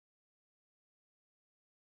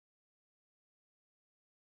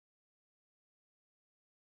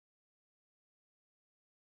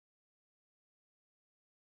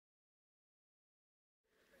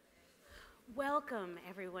Welcome,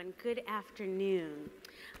 everyone. Good afternoon.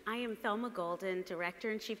 I am Thelma Golden, Director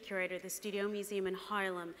and Chief Curator of the Studio Museum in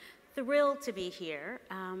Harlem. Thrilled to be here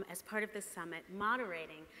as part of this summit,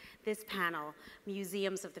 moderating this panel,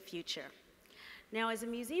 Museums of the Future. Now, as a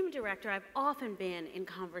museum director, I've often been in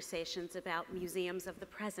conversations about museums of the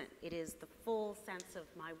present. It is the full sense of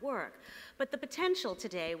my work. But the potential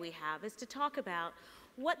today we have is to talk about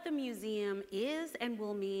what the museum is and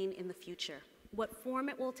will mean in the future, what form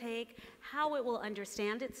it will take, how it will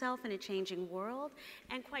understand itself in a changing world,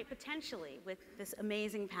 and quite potentially, with this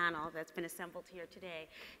amazing panel that's been assembled here today,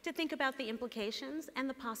 to think about the implications and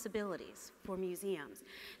the possibilities for museums.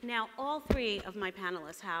 Now, all three of my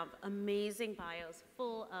panelists have amazing bios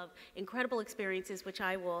full of incredible experiences, which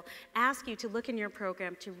I will ask you to look in your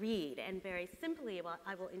program to read. And very simply,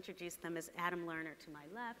 I will introduce them as Adam Lerner to my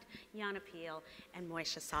left, Yana and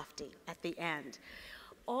Moshe Safdie at the end.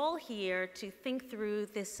 All here to think through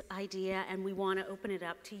this idea, and we want to open it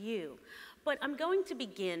up to you. But I'm going to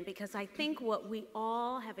begin because I think what we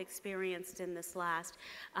all have experienced in this last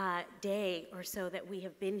day or so that we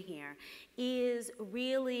have been here is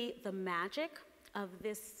really the magic of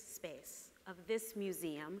this space, of this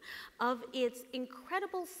museum, of its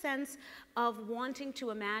incredible sense of wanting to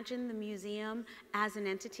imagine the museum as an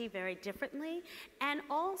entity very differently, and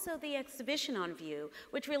also the exhibition on view,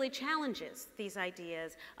 which really challenges these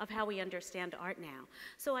ideas of how we understand art now.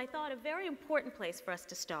 So I thought a very important place for us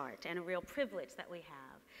to start, and a real privilege that we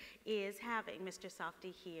have, is having Mr.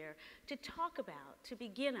 Safdie here to talk about, to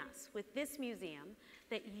begin us with this museum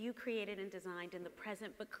that you created and designed in the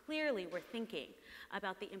present, but clearly we're thinking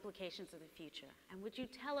about the implications of the future. And would you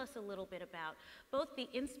tell us a little bit about both the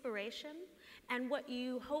inspiration and what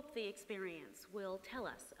you hope the experience will tell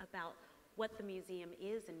us about what the museum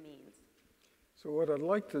is and means? So what I'd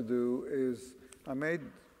like to do is, I made,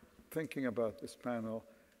 thinking about this panel,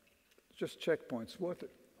 just checkpoints.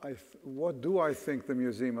 What do I think the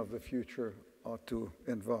Museum of the Future ought to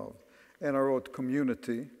involve? And I wrote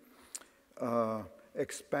community,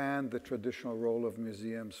 expand the traditional role of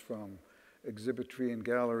museums from exhibitory and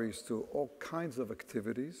galleries to all kinds of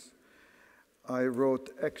activities. I wrote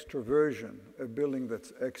extroversion, a building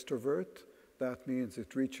that's extrovert. That means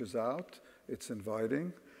it reaches out, it's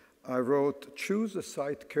inviting. I wrote choose a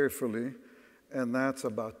site carefully, and that's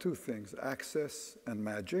about two things, access and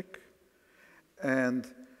magic. And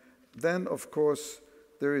then, of course,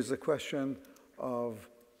 there is a question of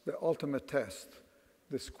the ultimate test.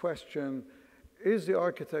 This question, is the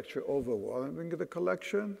architecture overwhelming the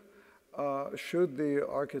collection? Should the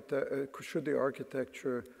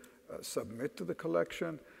architecture submit to the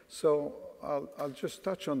collection? So I'll just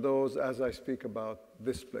touch on those as I speak about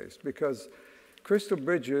this place, because Crystal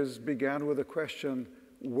Bridges began with a question,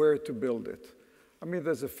 where to build it? I mean,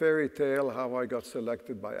 there's a fairy tale how I got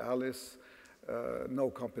selected by Alice. No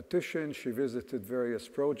competition. She visited various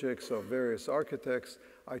projects of various architects.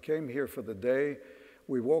 I came here for the day.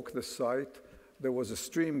 We walked the site. There was a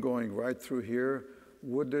stream going right through here,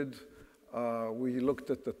 wooded. We looked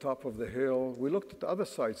at the top of the hill. We looked at other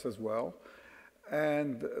sites as well.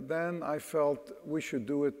 And then I felt we should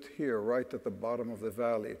do it here, right at the bottom of the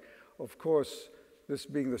valley. Of course, this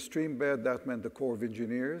being the stream bed, that meant the Corps of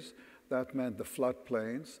Engineers. That meant the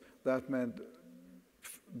floodplains. That meant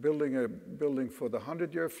building a building for the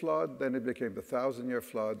 100-year flood, then it became the 1,000-year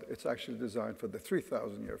flood. It's actually designed for the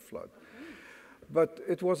 3,000-year flood. But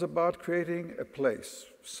it was about creating a place.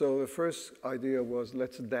 So the first idea was,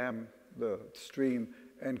 let's dam the stream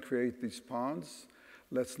and create these ponds.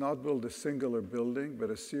 Let's not build a singular building, but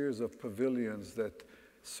a series of pavilions that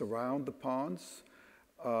surround the ponds.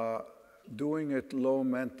 Doing it low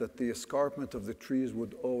meant that the escarpment of the trees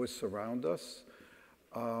would always surround us.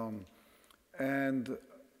 And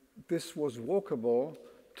this was walkable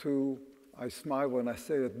to, I smile when I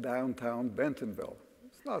say it, downtown Bentonville.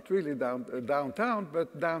 It's not really downtown,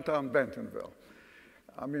 but downtown Bentonville.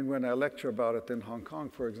 I mean, when I lecture about it in Hong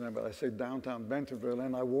Kong, for example, I say downtown Bentonville,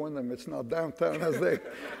 and I warn them it's not downtown as they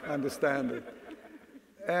understand it.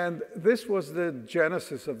 And this was the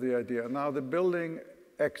genesis of the idea. Now, the building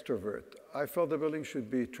extrovert. I felt the building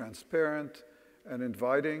should be transparent and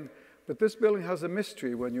inviting. But this building has a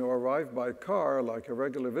mystery. When you arrive by car, like a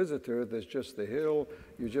regular visitor, there's just the hill.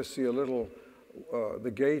 You just see a little,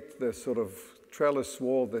 the gate, the sort of trellis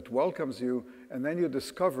wall that welcomes you, and then you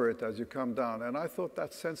discover it as you come down. And I thought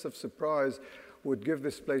that sense of surprise would give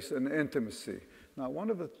this place an intimacy. Now, one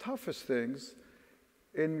of the toughest things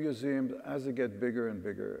in museums as they get bigger and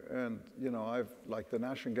bigger, and you know, like the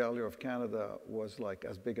National Gallery of Canada was like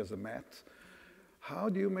as big as a Met. How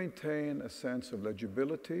do you maintain a sense of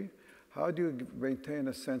legibility? How do you maintain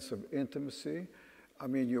a sense of intimacy? I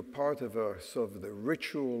mean, you're part of a sort of the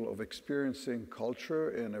ritual of experiencing culture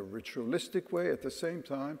in a ritualistic way. At the same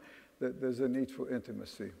time, there's a need for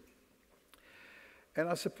intimacy. And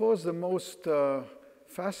I suppose the most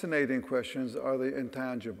fascinating questions are the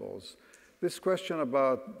intangibles. This question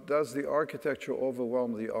about, does the architecture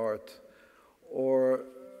overwhelm the art, or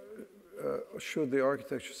should the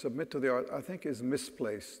architecture submit to the art, I think is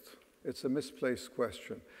misplaced. It's a misplaced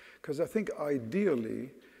question. Because I think ideally,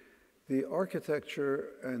 the architecture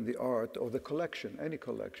and the art, or the collection, any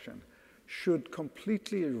collection, should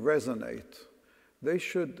completely resonate. They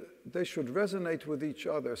should resonate with each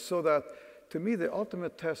other, so that, to me, the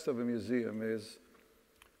ultimate test of a museum is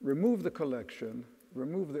remove the collection,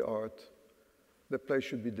 remove the art, the place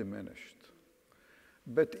should be diminished.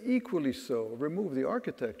 But equally so, remove the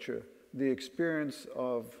architecture, the experience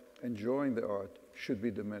of enjoying the art should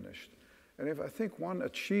be diminished. And if I think one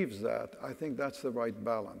achieves that, I think that's the right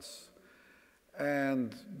balance.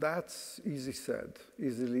 And that's easily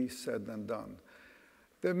said than done.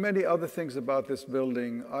 There are many other things about this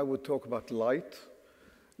building. I would talk about light.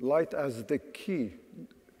 Light as the key,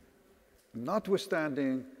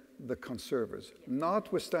 notwithstanding the conservators,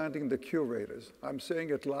 notwithstanding the curators. I'm saying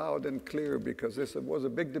it loud and clear because this was a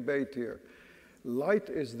big debate here. Light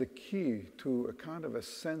is the key to a kind of a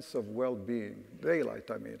sense of well-being. Daylight,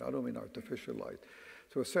 I mean. I don't mean artificial light.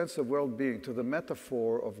 To a sense of well-being, to the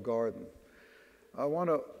metaphor of garden. I want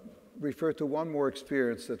to refer to one more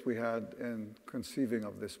experience that we had in conceiving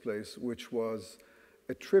of this place, which was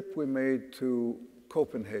a trip we made to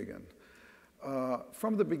Copenhagen.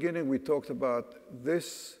 From the beginning, we talked about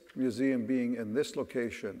this museum being in this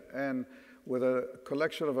location and with a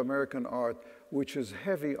collection of American art, which is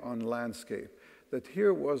heavy on landscape, that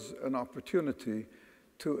here was an opportunity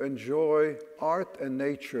to enjoy art and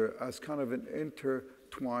nature as kind of an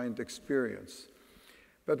intertwined experience.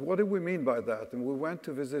 But what do we mean by that? And we went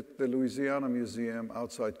to visit the Louisiana Museum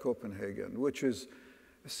outside Copenhagen, which is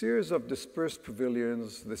a series of dispersed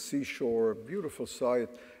pavilions, the seashore, beautiful sight,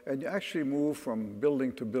 and you actually move from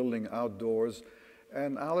building to building outdoors.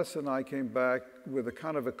 And Alice and I came back with a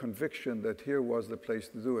kind of a conviction that here was the place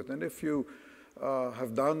to do it. And if you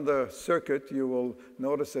have done the circuit, you will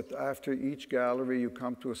notice that after each gallery, you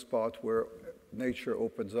come to a spot where nature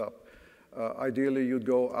opens up. Ideally, you'd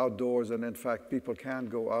go outdoors, and in fact, people can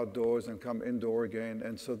go outdoors and come indoor again.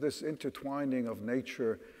 And so this intertwining of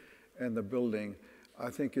nature and the building, I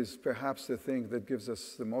think, is perhaps the thing that gives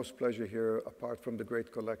us the most pleasure here, apart from the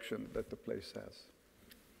great collection that the place has.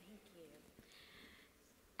 Thank you.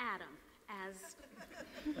 Adam,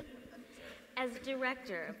 as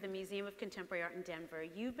director of the Museum of Contemporary Art in Denver,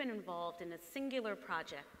 you've been involved in a singular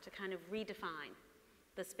project to kind of redefine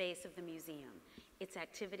the space of the museum, its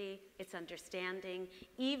activity, its understanding,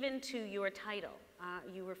 even to your title.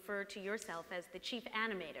 You refer to yourself as the chief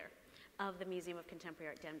animator of the Museum of Contemporary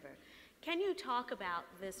Art Denver. Can you talk about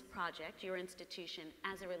this project, your institution,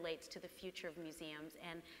 as it relates to the future of museums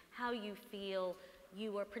and how you feel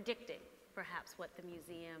you are predicting perhaps what the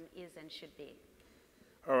museum is and should be?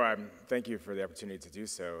 Oh, thank you for the opportunity to do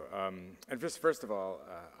so. And just first of all,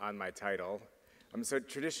 on my title, so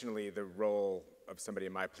traditionally the role of somebody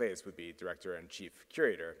in my place would be director and chief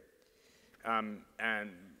curator.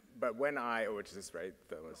 But when which is right,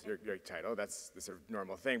 that was your title, that's the sort of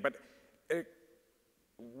normal thing. But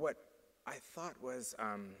what I thought was,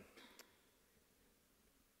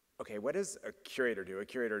 okay, what does a curator do? A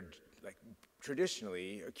curator, like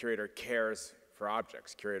traditionally, a curator cares for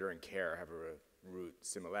objects. Curator and care have a root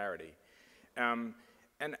similarity.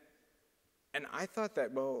 And I thought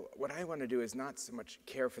that, well, what I want to do is not so much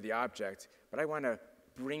care for the object, but I want to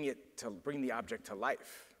bring the object to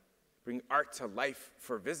life, bring art to life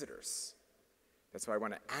for visitors. That's why I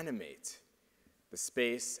want to animate the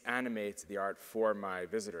space, animate the art for my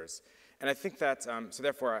visitors. And I think that, so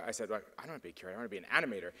therefore I said, well, I don't want to be a curator, I want to be an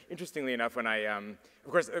animator. Interestingly enough, when I,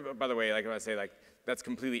 of course, by the way, like I want to say, like, that's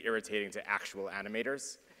completely irritating to actual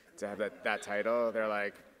animators to have that title. They're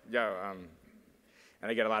like, yo, and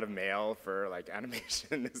I get a lot of mail for like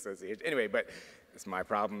animation association. Anyway, but it's my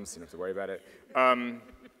problem, so you don't have to worry about it.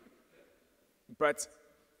 But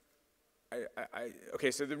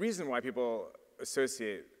okay, so the reason why people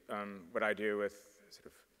associate what I do with sort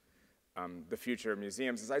of the future of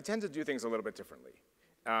museums is I tend to do things a little bit differently.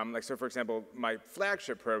 Like, so for example, my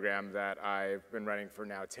flagship program that I've been running for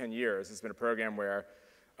now 10 years has been a program where,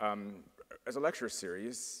 as a lecture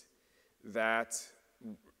series that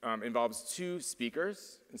involves 2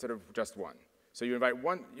 speakers instead of just one. So you invite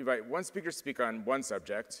one speaker to speak on one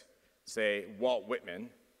subject, say Walt Whitman,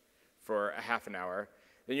 for a half an hour.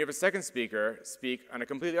 Then you have a second speaker speak on a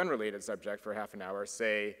completely unrelated subject for half an hour,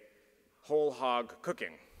 say whole hog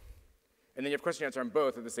cooking. And then you have question and answer on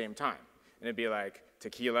both at the same time. And it'd be like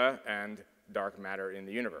tequila and dark matter in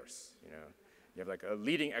the universe. You know, you have like a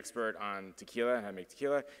leading expert on tequila and how to make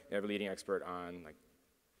tequila. You have a leading expert on like,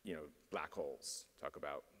 you know, black holes. Talk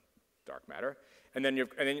about dark matter. And then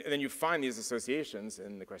you find these associations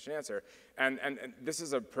in the question and answer. And this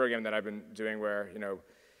is a program that I've been doing where, you know,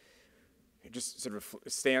 it just sort of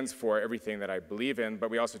stands for everything that I believe in. But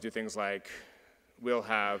we also do things like we'll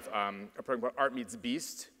have a program called Art Meets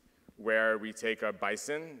Beast, where we take a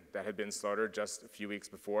bison that had been slaughtered just a few weeks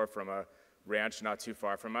before from a ranch not too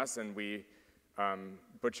far from us, and we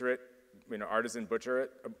butcher it. You know, artisan butcher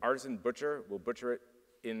will butcher it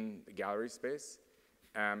in the gallery space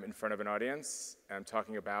in front of an audience,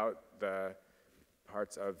 talking about the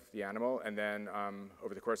parts of the animal. And then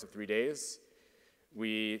over the course of 3 days,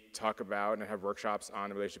 we talk about and have workshops on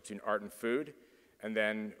the relationship between art and food. And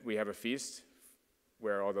then we have a feast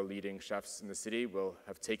where all the leading chefs in the city will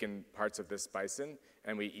have taken parts of this bison,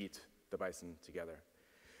 and we eat the bison together.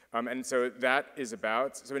 And so that is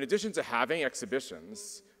about, so in addition to having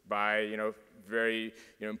exhibitions by, you know, very,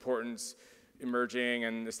 you know, important emerging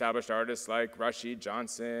and established artists like Rashid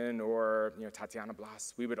Johnson or, you know, Tatiana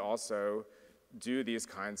Blas, we would also do these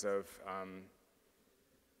kinds of,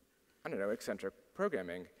 I don't know, eccentric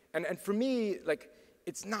programming. And for me, like,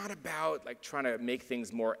 it's not about like trying to make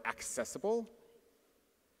things more accessible.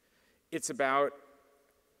 It's about,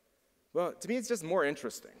 well, to me, it's just more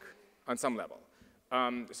interesting on some level.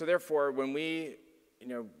 So therefore, when we,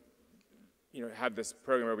 you know, have this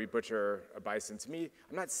program where we butcher a bison, to me,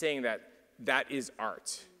 I'm not saying that that is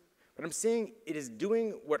art, but I'm saying it is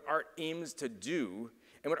doing what art aims to do,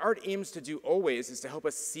 and what art aims to do always is to help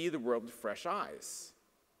us see the world with fresh eyes.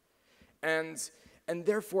 And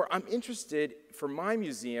therefore, I'm interested for my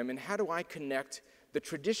museum in how do I connect the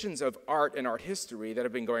traditions of art and art history that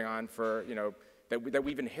have been going on for, you know, that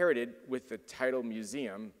we've inherited with the title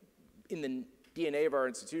museum in the DNA of our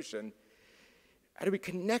institution. How do we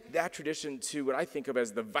connect that tradition to what I think of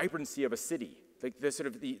as the vibrancy of a city? Like the sort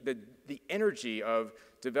of the energy of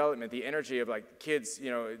development, the energy of like kids, you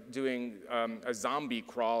know, doing a zombie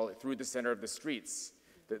crawl through the center of the streets.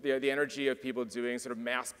 The energy of people doing sort of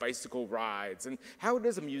mass bicycle rides. And how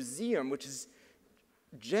does a museum, which is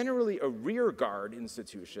generally a rear guard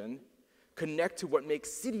institution, connect to what makes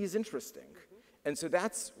cities interesting? And so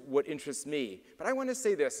that's what interests me. But I want to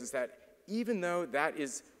say this, is that even though that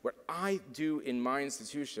is what I do in my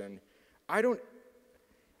institution, I don't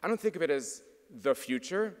think of it as the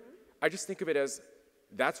future. I just think of it as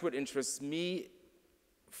that's what interests me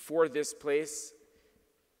for this place.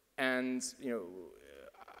 And, you know,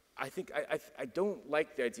 I think I don't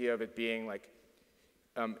like the idea of it being like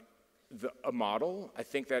a model. I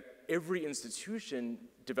think that every institution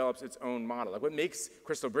develops its own model. Like what makes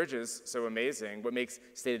Crystal Bridges so amazing, what makes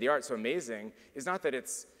State of the Art so amazing, is not that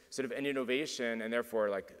it's sort of an innovation and therefore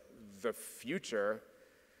like the future,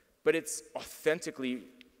 but it's authentically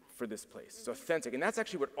for this place. It's authentic. And that's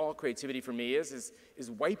actually what all creativity for me is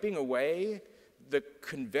wiping away the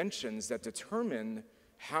conventions that determine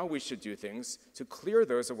how we should do things, to clear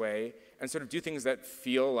those away and sort of do things that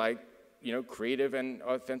feel like, you know, creative and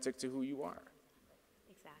authentic to who you are.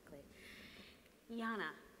 Exactly.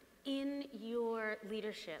 Yana, in your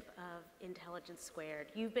leadership of Intelligence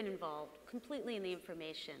Squared, you've been involved completely in the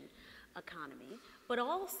information economy, but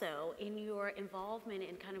also in your involvement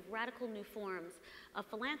in kind of radical new forms of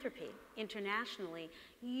philanthropy internationally.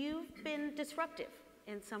 You've been disruptive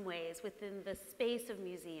in some ways within the space of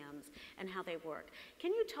museums and how they work.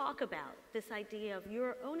 Can you talk about this idea of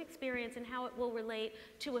your own experience and how it will relate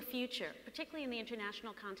to a future, particularly in the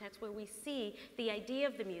international context where we see the idea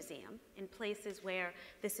of the museum in places where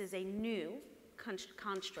this is a new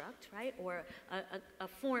construct, right, or a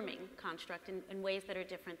forming construct in ways that are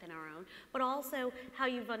different than our own, but also how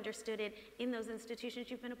you've understood it in those institutions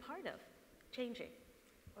you've been a part of, changing?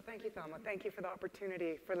 Well, thank you, Thelma. Thank you for the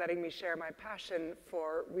opportunity for letting me share my passion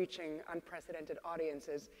for reaching unprecedented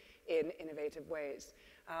audiences in innovative ways.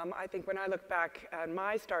 I think when I look back at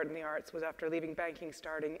my start in the arts was after leaving banking,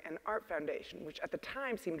 starting an art foundation, which at the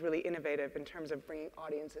time seemed really innovative in terms of bringing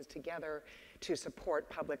audiences together to support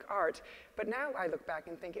public art. But now I look back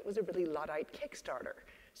and think it was a really Luddite Kickstarter.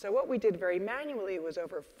 So what we did very manually was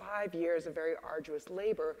over 5 years of very arduous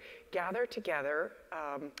labor, gather together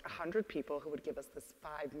 100 people who would give us this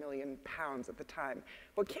 £5 million at the time.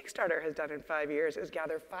 What Kickstarter has done in 5 years is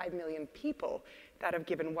gather 5 million people that have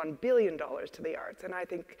given $1 billion to the arts. And I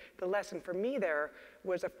think the lesson for me there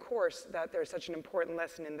was, of course, that there's such an important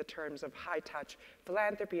lesson in the terms of high-touch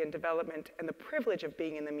philanthropy and development and the privilege of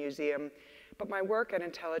being in the museum. But my work at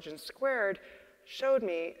Intelligence Squared showed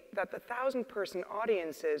me that the 1,000-person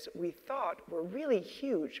audiences we thought were really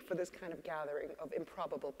huge for this kind of gathering of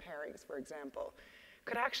improbable pairings, for example,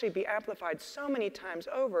 could actually be amplified so many times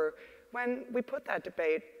over when we put that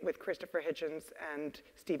debate with Christopher Hitchens and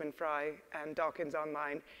Stephen Fry and Dawkins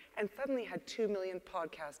online and suddenly had 2 million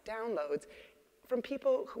podcast downloads from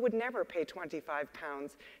people who would never pay £25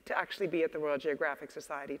 to actually be at the Royal Geographic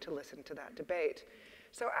Society to listen to that debate.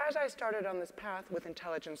 So as I started on this path with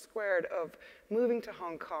Intelligence Squared of moving to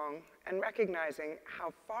Hong Kong and recognizing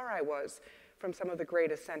how far I was from some of the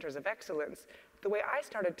greatest centers of excellence, the way I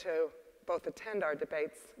started to both attend our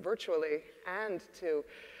debates virtually and to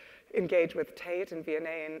engage with Tate and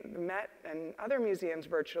V&A and the Met and other museums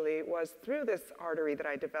virtually was through this artery that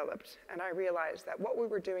I developed. And I realized that what we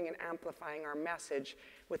were doing in amplifying our message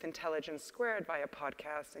with Intelligence Squared via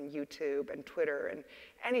podcasts and YouTube and Twitter and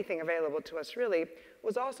anything available to us really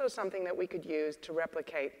was also something that we could use to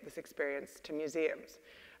replicate this experience to museums.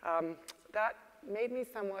 That made me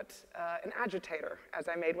somewhat an agitator as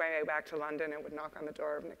I made my way back to London and would knock on the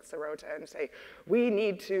door of Nick Sirota and say, we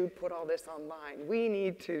need to put all this online. We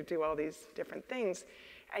need to do all these different things.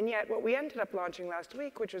 And yet what we ended up launching last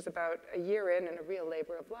week, which was about a year in and a real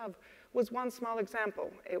labor of love, was one small example.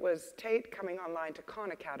 It was Tate coming online to Khan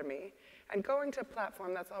Academy and going to a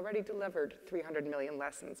platform that's already delivered 300 million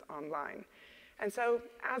lessons online. And so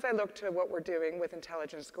as I look to what we're doing with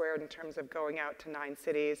Intelligence Squared in terms of going out to 9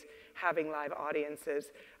 cities, having live audiences,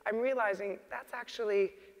 I'm realizing that's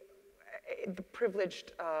actually the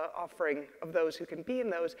privileged offering of those who can be in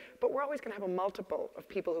those, but we're always going to have a multiple of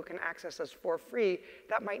people who can access us for free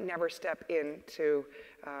that might never step into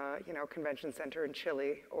convention center in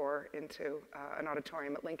Chile or into an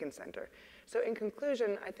auditorium at Lincoln Center. So in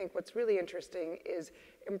conclusion, I think what's really interesting is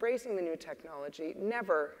embracing the new technology,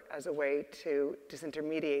 never as a way to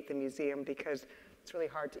disintermediate the museum, because it's really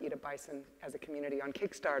hard to eat a bison as a community on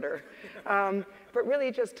Kickstarter, but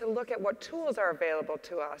really just to look at what tools are available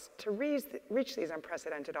to us to reach these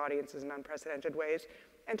unprecedented audiences in unprecedented ways,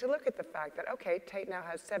 and to look at the fact that, okay, Tate now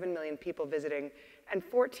has 7 million people visiting and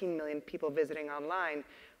 14 million people visiting online,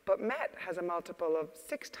 but Met has a multiple of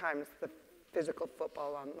 6 times the physical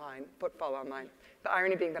football online. The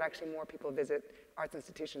irony being that actually more people visit arts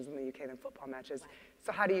institutions in the UK than football matches. Right.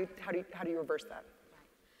 So how do you reverse that?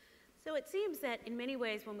 So it seems that in many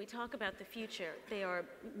ways when we talk about the future, there are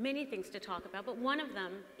many things to talk about, but one of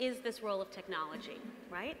them is this role of technology,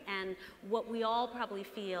 right? And what we all probably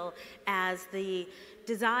feel as the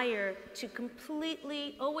desire to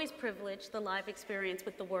completely always privilege the live experience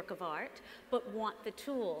with the work of art, but want the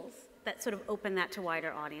tools that sort of open that to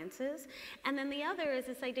wider audiences. And then the other is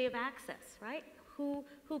this idea of access, right? Who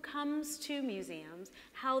comes to museums,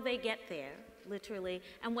 how they get there, literally,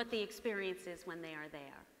 and what the experience is when they are there.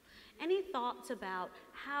 Any thoughts about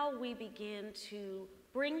how we begin to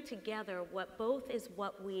bring together what both is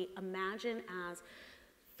what we imagine as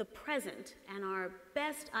the present and our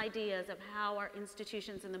best ideas of how our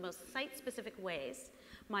institutions in the most site-specific ways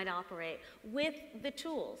might operate with the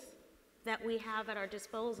tools that we have at our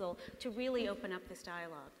disposal to really open up this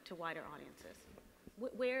dialogue to wider audiences?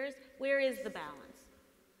 Where is the balance?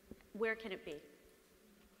 Where can it be?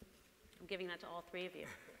 I'm giving that to all 3 of you,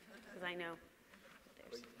 because I know.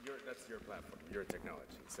 That's your platform, your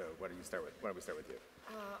technology. So why don't we start with you?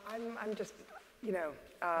 I'm just,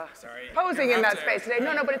 posing in that space today.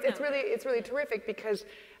 No, but it's really terrific because,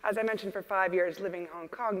 as I mentioned, for 5 years living in Hong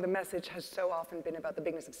Kong, the message has so often been about the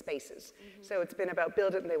bigness of spaces. Mm-hmm. So it's been about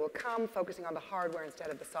build it and they will come, focusing on the hardware instead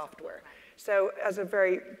of the software. So as a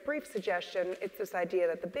very brief suggestion, it's this idea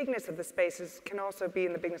that the bigness of the spaces can also be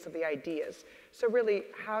in the bigness of the ideas. So really,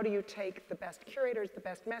 how do you take the best curators, the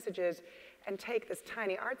best messages, and take this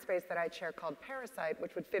tiny art space that I chair called Parasite,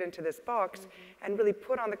 which would fit into this box, and really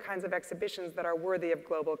put on the kinds of exhibitions that are worthy of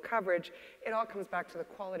global coverage. It all comes back to the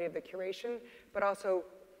quality of the curation, but also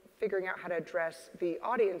figuring out how to address the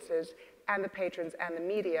audiences and the patrons and the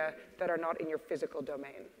media that are not in your physical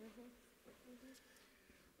domain.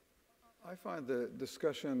 I find the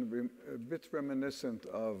discussion a bit reminiscent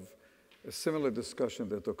of a similar discussion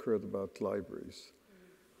that occurred about libraries.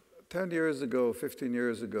 10 years ago, 15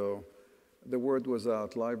 years ago, the word was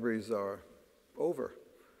out, libraries are over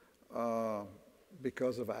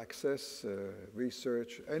because of access,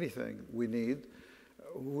 research, anything we need.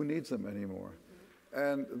 Who needs them anymore?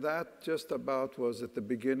 And that just about was at the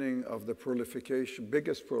beginning of the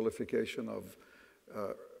biggest prolification of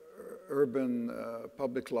urban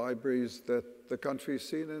public libraries that the country's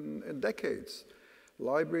seen in decades.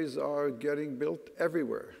 Libraries are getting built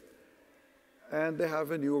everywhere. And they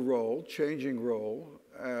have a new role, changing role.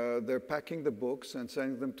 They're packing the books and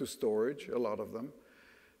sending them to storage, a lot of them.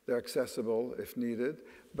 They're accessible if needed,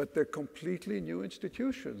 but they're completely new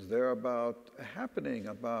institutions. They're about a happening,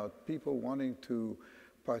 about people wanting to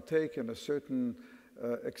partake in a certain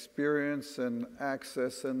experience and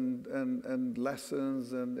access and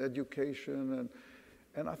lessons and education.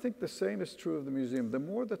 And I think the same is true of the museum. The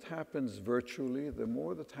more that happens virtually, the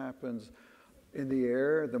more that happens in the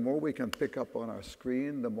air, the more we can pick up on our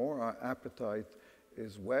screen, the more our appetite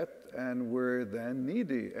is whet, and we're then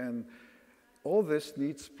needy. And all this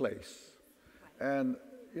needs place. And,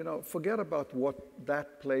 you know, forget about what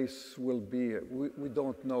that place will be. We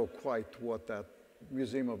don't know quite what that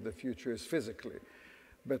Museum of the Future is physically.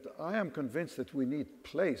 But I am convinced that we need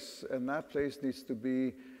place, and that place needs to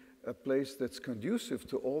be a place that's conducive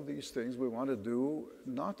to all these things we want to do,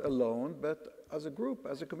 not alone, but as a group,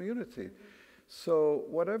 as a community. So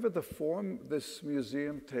whatever the form this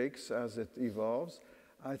museum takes as it evolves,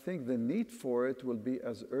 I think the need for it will be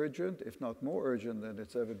as urgent, if not more urgent, than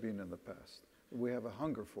it's ever been in the past. We have a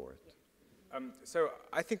hunger for it. So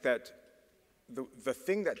I think that the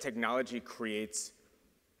thing that technology creates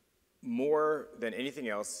more than anything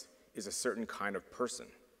else is a certain kind of person.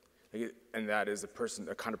 And that is a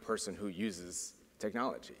kind of person who uses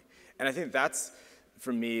technology. And I think that's,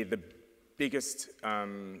 for me, the biggest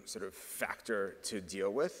sort of factor to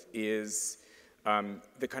deal with is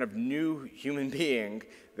the kind of new human being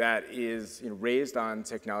that is raised on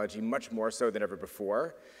technology much more so than ever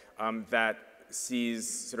before, that sees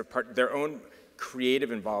sort of their own creative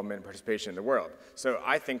involvement and participation in the world. So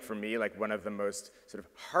I think for me, like one of the most sort of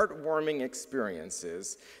heartwarming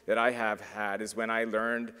experiences that I have had is when I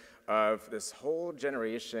learned of this whole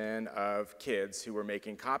generation of kids who were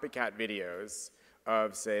making copycat videos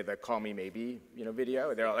of, say, the "Call Me Maybe"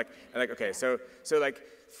 video. They're all like okay, so like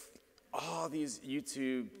all these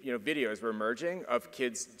YouTube videos were emerging of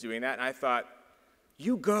kids doing that, and I thought,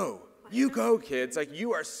 you go kids, like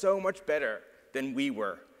you are so much better than we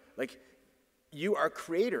were. Like you are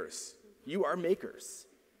creators, you are makers.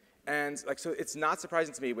 And like, so it's not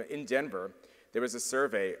surprising to me when in Denver, there was a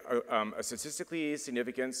survey, a statistically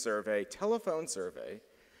significant survey, telephone survey,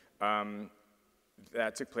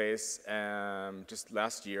 that took place just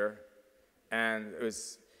last year. And it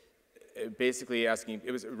was basically asking,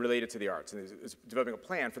 it was related to the arts. And it was developing a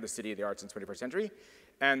plan for the city of the arts in the 21st century.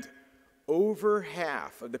 And over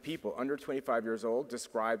half of the people under 25 years old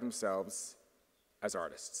describe themselves as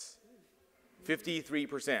artists.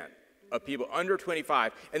 53% of people under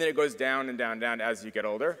 25, and then it goes down and down and down as you get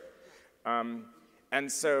older.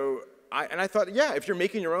 And so I thought, yeah, if you're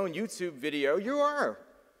making your own YouTube video, you are,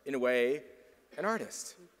 in a way, an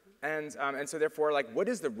artist. And so therefore, like, what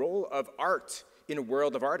is the role of art in a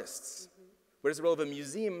world of artists? What is the role of a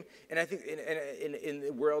museum? And I think in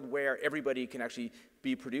a world where everybody can actually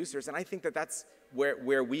be producers, and I think that that's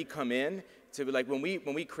where we come in to, like, when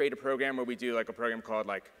we create a program, where we do like a program called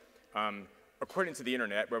like According to the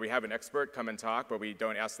Internet, where we have an expert come and talk, but we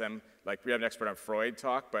don't ask them, like, we have an expert on Freud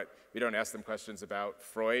talk, but we don't ask them questions about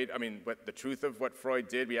Freud. I mean, what the truth of what Freud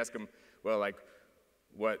did. We ask them, well, like,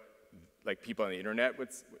 what like people on the Internet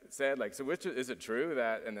said, like, so which is it true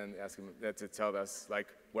that, and then ask them to tell us, like,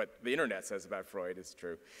 what the Internet says about Freud is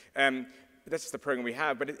true. But that's just the program we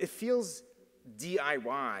have, but it feels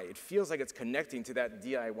DIY. It feels like it's connecting to that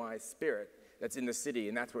DIY spirit that's in the city,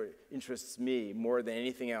 and that's what interests me more than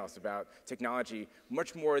anything else about technology,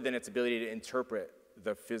 much more than its ability to interpret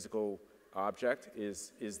the physical object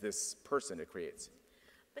is this person it creates.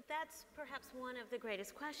 But that's perhaps one of the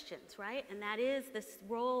greatest questions, right? And that is this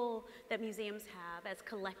role that museums have as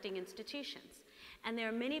collecting institutions. And there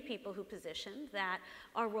are many people who position that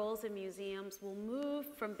our roles in museums will move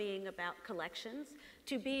from being about collections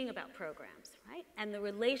to being about programs, right? And the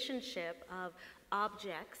relationship of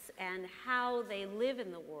objects and how they live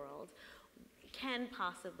in the world can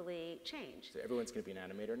possibly change. So everyone's going to be an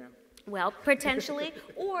animator now? Well, potentially,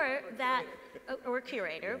 or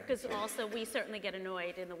curator, because also we certainly get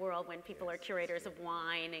annoyed in the world when people are curators of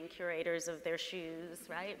wine and curators of their shoes,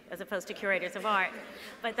 right, as opposed to curators of art.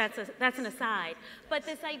 But that's an aside. But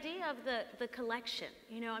this idea of the collection,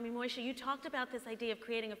 I mean, Moshe, you talked about this idea of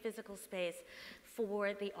creating a physical space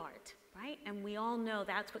for the art, right? And we all know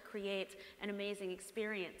that's what creates an amazing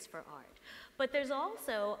experience for art. But there's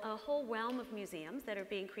also a whole realm of museums that are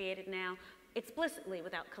being created now explicitly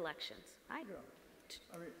without collections, right? Yeah.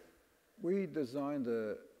 I mean, we designed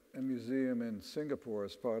a museum in Singapore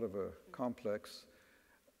as part of a complex.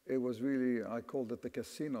 It was really, I called it the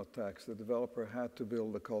casino tax. The developer had to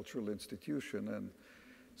build a cultural institution. And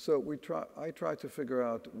so I tried to figure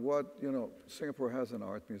out what, Singapore has an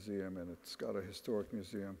art museum and it's got a historic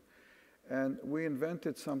museum. And we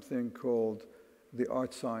invented something called the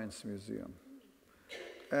Art Science Museum.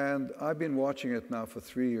 And I've been watching it now for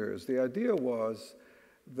 3 years. The idea was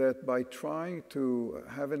that by trying to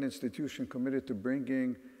have an institution committed to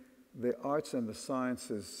bringing the arts and the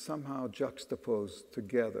sciences somehow juxtaposed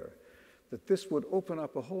together, that this would open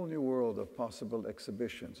up a whole new world of possible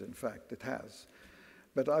exhibitions. In fact, it has.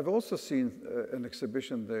 But I've also seen an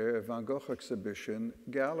exhibition there, a Van Gogh exhibition,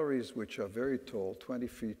 galleries which are very tall, 20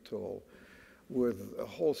 feet tall, with a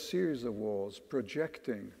whole series of walls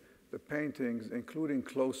projecting the paintings, including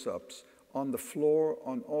close-ups, on the floor,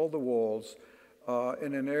 on all the walls,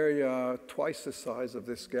 in an area twice the size of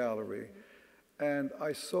this gallery. And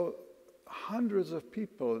I saw hundreds of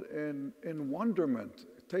people in wonderment,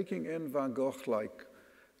 taking in Van Gogh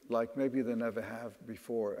like maybe they never have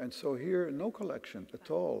before. And so here, no collection at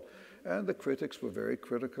all. And the critics were very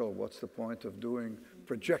critical. What's the point of doing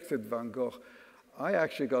projected Van Gogh? I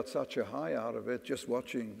actually got such a high out of it just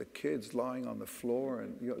watching the kids lying on the floor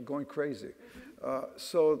and going crazy.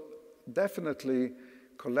 So definitely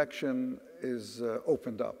collection is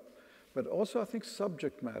opened up. But also I think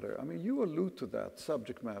subject matter. I mean, you allude to that,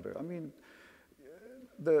 subject matter. I mean,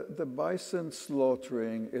 the bison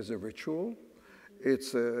slaughtering is a ritual.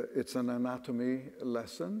 It's an anatomy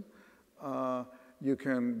lesson. You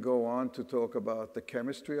can go on to talk about the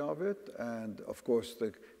chemistry of it, and of course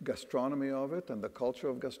the gastronomy of it, and the culture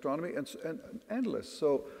of gastronomy, and endless.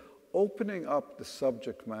 So opening up the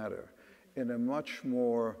subject matter in a much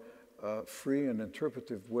more free and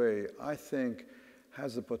interpretive way, I think,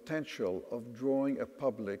 has the potential of drawing a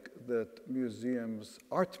public that museums,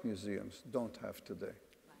 art museums, don't have today.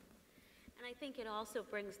 And I think it also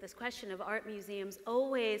brings this question of art museums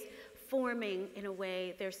always forming, in a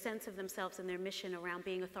way, their sense of themselves and their mission around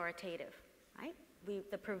being authoritative, right?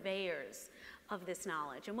 The purveyors of this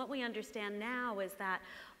knowledge. And what we understand now is that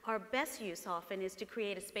our best use often is to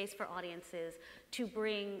create a space for audiences to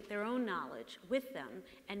bring their own knowledge with them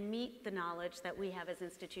and meet the knowledge that we have as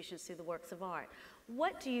institutions through the works of art.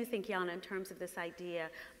 What do you think, Yana, in terms of this idea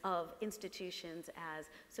of institutions as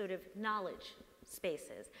sort of knowledge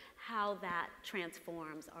spaces, how that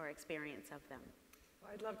transforms our experience of them?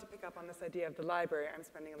 Well, I'd love to pick up on this idea of the library. I'm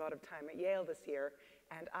spending a lot of time at Yale this year,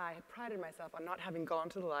 and I had prided myself on not having gone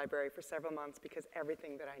to the library for several months because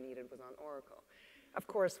everything that I needed was on Oracle. Of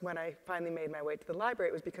course, when I finally made my way to the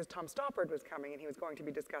library, it was because Tom Stoppard was coming and he was going to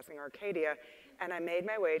be discussing Arcadia. And I made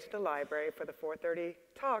my way to the library for the 4:30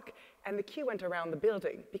 talk, and the queue went around the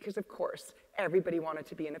building because, of course, everybody wanted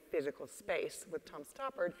to be in a physical space with Tom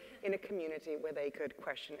Stoppard in a community where they could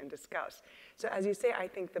question and discuss. So as you say, I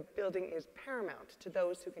think the building is paramount to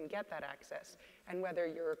those who can get that access. And whether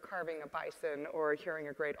you're carving a bison or hearing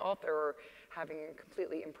a great author or having a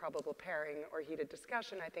completely improbable pairing or heated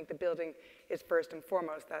discussion, I think the building is first and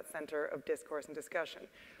foremost that center of discourse and discussion.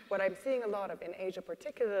 What I'm seeing a lot of in Asia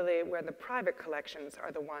particularly, where the private collections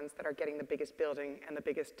are the ones that are getting the biggest building and the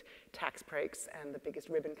biggest tax breaks and the biggest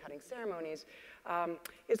ribbon cutting ceremonies,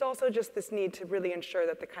 is also just this need to really ensure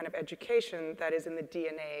that the kind of education that is in the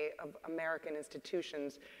DNA of American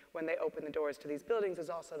institutions when they open the doors to these buildings is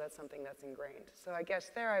also something that's ingrained. So I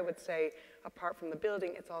guess there I would say, apart from the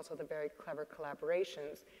building, it's also the very clever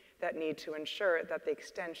collaborations that need to ensure that the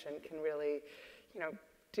extension can really,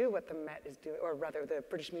 do what the Met is doing, or rather the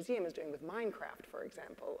British Museum is doing with Minecraft, for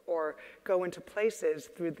example, or go into places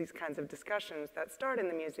through these kinds of discussions that start in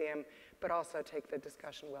the museum, but also take the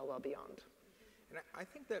discussion well beyond. And I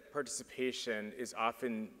think that participation is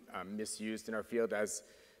often misused in our field as,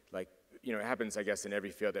 it happens, I guess, in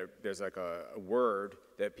every field. There's like a word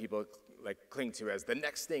that people cling to as the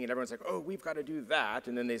next thing, and everyone's like, oh, we've got to do that,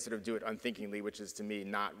 and then they sort of do it unthinkingly, which is, to me,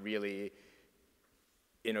 not really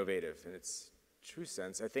innovative in its true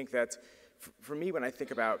sense. I think that, for me, when I think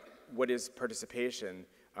about what is participation,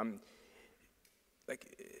 I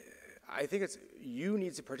think it's you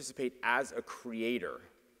need to participate as a creator,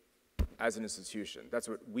 as an institution. That's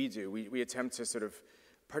what we do. We attempt to sort of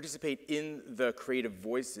participate in the creative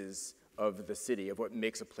voices of the city, of what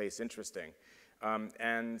makes a place interesting.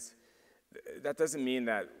 And that doesn't mean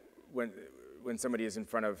that when somebody is in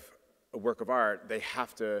front of a work of art, they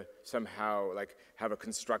have to somehow have a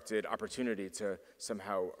constructed opportunity to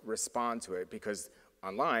somehow respond to it, because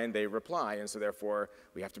online they reply, and so therefore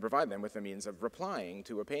we have to provide them with a means of replying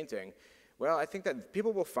to a painting. Well, I think that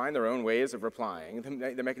people will find their own ways of replying.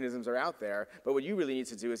 The mechanisms are out there, but what you really need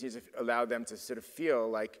to do is you need to allow them to sort of feel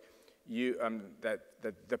like you, that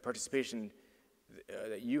the participation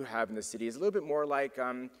that you have in the city is a little bit more like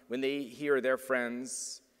when they hear their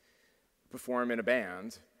friends perform in a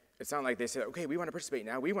band. It's not like they say, okay, we want to participate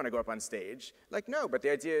now, we want to go up on stage. No, but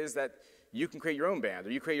the idea is that you can create your own band,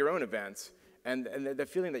 or you create your own event, And the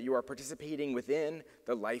feeling that you are participating within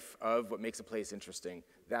the life of what makes a place interesting,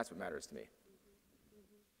 that's what matters to me.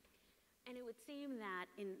 And it would seem that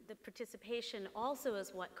in the participation also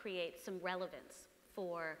is what creates some relevance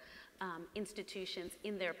for institutions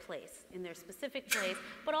in their place, in their specific place,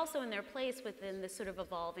 but also in their place within the sort of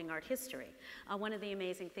evolving art history. One of the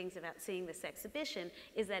amazing things about seeing this exhibition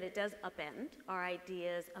is that it does upend our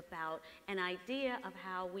ideas about an idea of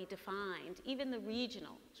how we defined even the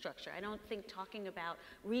regional structure. I don't think talking about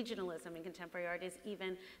regionalism in contemporary art is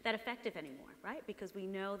even that effective anymore, right? Because we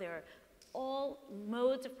know there are all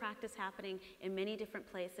modes of practice happening in many different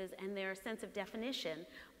places, and their sense of definition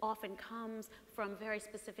often comes from very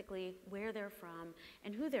specifically where they're from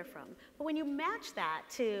and who they're from. But when you match that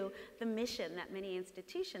to the mission that many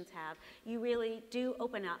institutions have, you really do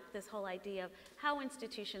open up this whole idea of how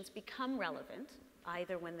institutions become relevant,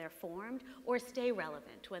 either when they're formed or stay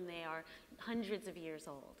relevant when they are hundreds of years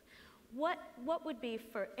old. What would be,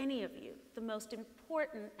 for any of you, the most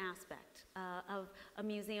important aspect of a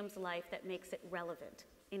museum's life that makes it relevant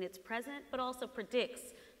in its present, but also predicts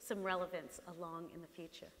some relevance along in the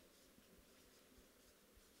future?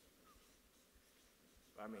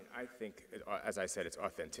 I mean, I think, as I said, it's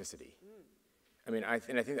authenticity. I mean, I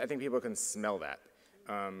think people can smell that.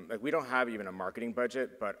 Like, we don't have even a marketing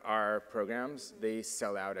budget, but our programs, they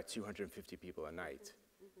sell out at 250 people a night.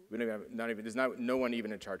 We don't even have, there's no one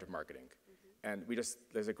even in charge of marketing. And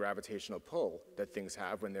there's a gravitational pull that things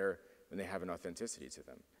have when they have an authenticity to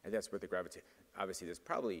them. And that's where the obviously there's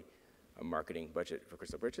probably a marketing budget for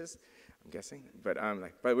Crystal Bridges, I'm guessing. But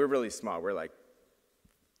we're really small. We're like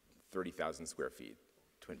 30,000 square feet,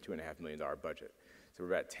 $2.5 million budget. So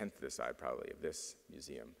we're about a tenth of the size probably of this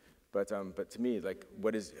museum. But to me, like,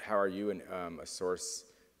 how are you a source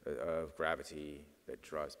of gravity that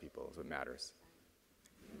draws people is what matters.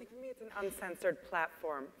 I think for me it's an uncensored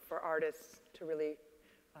platform for artists to really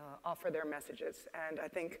offer their messages. And I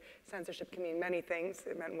think censorship can mean many things.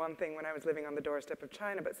 It meant one thing when I was living on the doorstep of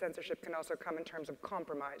China, but censorship can also come in terms of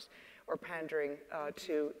compromise or pandering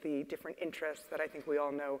to the different interests that I think we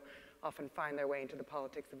all know often find their way into the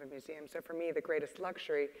politics of a museum. So for me, the greatest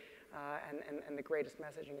luxury and the greatest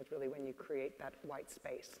messaging is really when you create that white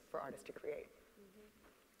space for artists to create.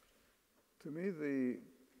 To me, the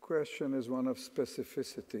question is one of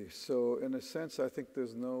specificity. So in a sense, I think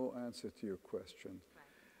there's no answer to your question,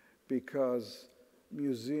 because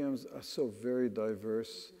museums are so very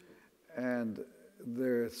diverse, and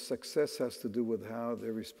their success has to do with how they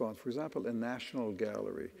respond. For example, a National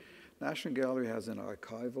Gallery. National Gallery has an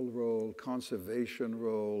archival role, conservation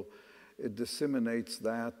role. It disseminates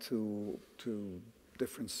that to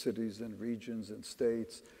different cities and regions and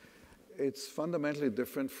states. It's fundamentally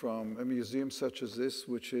different from a museum such as this,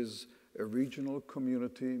 which is a regional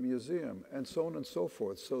community museum, and so on and so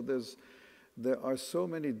forth. So there are so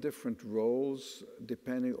many different roles,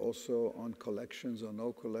 depending also on collections or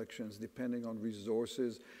no collections, depending on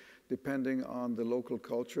resources, depending on the local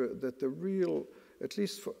culture, that the real, at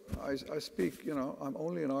least I speak, I'm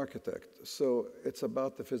only an architect, so it's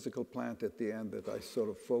about the physical plant at the end that I sort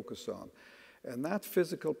of focus on. And that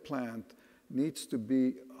physical plant needs to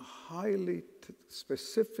be highly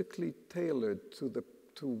specifically tailored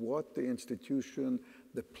to what the institution,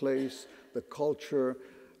 the place, the culture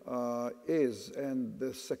is. And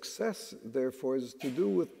the success, therefore, is to do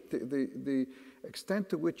with the extent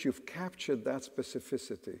to which you've captured that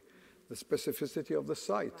specificity, the specificity of the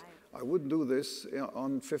site. Right. I wouldn't do this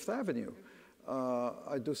on Fifth Avenue.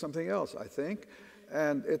 I'd do something else, I think.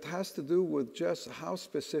 And it has to do with just how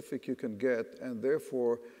specific you can get, and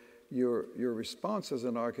therefore, your response as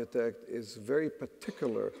an architect is very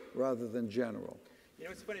particular rather than general. You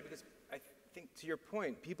know, it's funny because I think, to your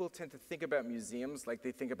point, people tend to think about museums like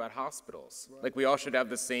they think about hospitals. Right. Like we all should have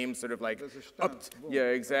the same sort of like, yeah,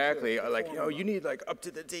 exactly. Like, you need like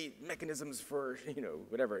up-to-the-date mechanisms for,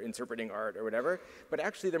 whatever, interpreting art or whatever. But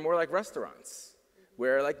actually, they're more like restaurants,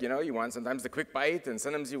 where like, you want sometimes the quick bite, and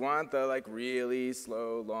sometimes you want the like really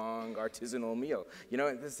slow, long, artisanal meal.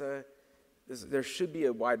 There should be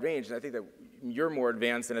a wide range, and I think that you're more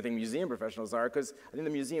advanced than I think museum professionals are, because I think the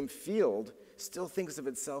museum field still thinks of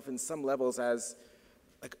itself in some levels as,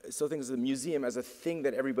 still thinks of the museum as a thing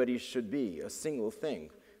that everybody should be, a single thing.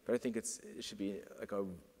 But I think it should be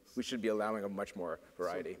we should be allowing a much more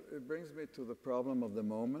variety. So it brings me to the problem of the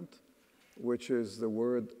moment, which is the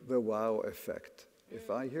wow effect. If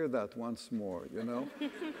I hear that once more,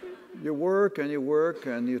 you work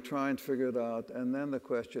and you try and figure it out, and then the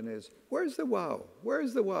question is, where's the wow?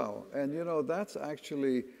 Where's the wow? And that's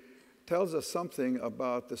actually tells us something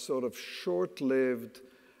about the sort of short-lived,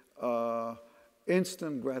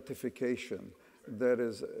 instant gratification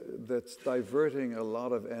that's diverting a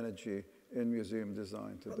lot of energy in museum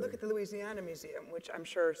design today. Well, look at the Louisiana Museum, which I'm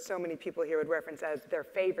sure so many people here would reference as their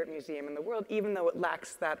favorite museum in the world, even though it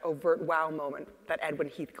lacks that overt wow moment that Edwin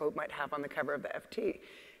Heathcote might have on the cover of the FT.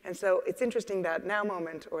 And so it's interesting that now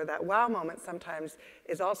moment, or that wow moment, sometimes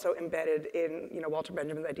is also embedded in, Walter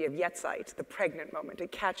Benjamin's idea of Yetzite, the pregnant moment.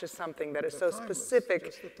 It catches something that is so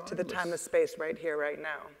specific to the timeless space right here, right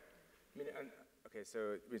now. I mean, okay,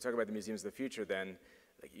 so we talk about the museums of the future, then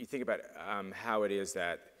like, you think about how it is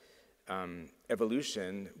that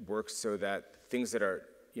evolution works so that things that are,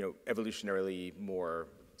 evolutionarily more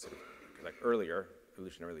sort of like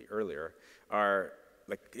evolutionarily earlier, are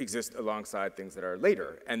like exist alongside things that are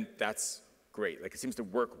later, and that's great. Like it seems to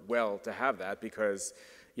work well to have that because,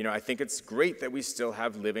 I think it's great that we still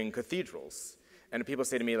have living cathedrals. And people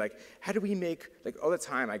say to me, like, how do we make, like, all the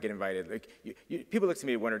time I get invited, like, people look to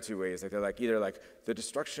me one or two ways. Like, they're like, either like, the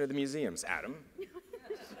destruction of the museums, Adam,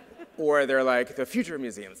 or they're like, the future of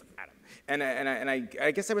museums, Adam. And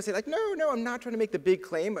I guess I would say, like, no, I'm not trying to make the big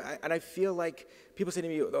claim. And I feel like people say to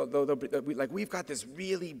me, like, we've got this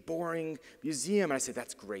really boring museum. And I say,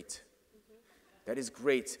 that's great. That is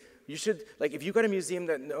great. You should, like, if you've got a museum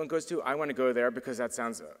that no one goes to, I want to go there because that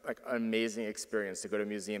sounds like an amazing experience to go to a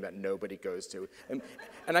museum that nobody goes to.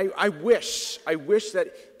 And I wish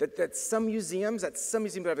that some museums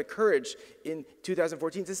would have the courage in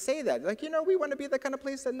 2014 to say that. Like, we want to be the kind of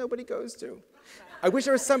place that nobody goes to. I wish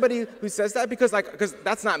there was somebody who says that because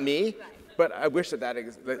that's not me, but I wish that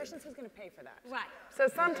exists. The question is who's going to pay for that? Right. So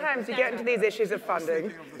sometimes you get into these issues of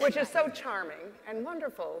funding, which is so charming and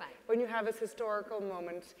wonderful when you have this historical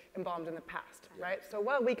moment embalmed in the past, right? So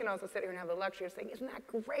while we can also sit here and have the luxury of saying, isn't that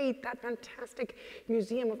great, that fantastic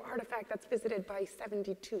museum of artifact that's visited by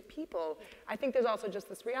 72 people, I think there's also just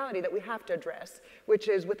this reality that we have to address, which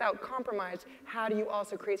is without compromise, how do you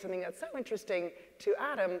also create something that's so interesting to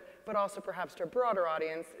Adam, but also perhaps to a broader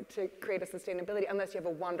audience to create a sustainability, unless you have a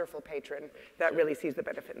wonderful patron that really sees the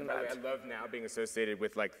benefit in that. By the way, I love now being associated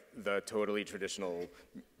with like the totally traditional,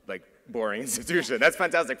 like boring institution. That's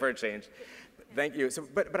fantastic for a change. Thank you. So,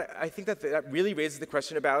 but I think that really raises the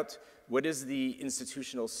question about what is the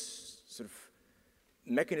institutional sort of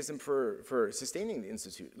mechanism for sustaining the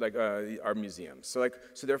institute, like our museums. So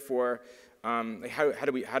therefore, like how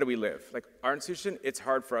do we live? Like our institution, it's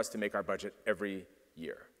hard for us to make our budget every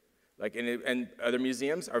year. Like, and other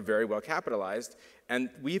museums are very well capitalized, and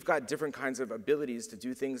we've got different kinds of abilities to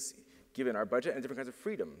do things given our budget and different kinds of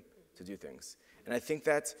freedom to do things. And I think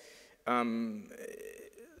that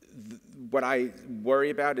what I worry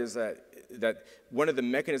about is that one of the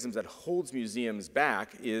mechanisms that holds museums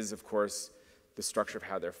back is, of course, the structure of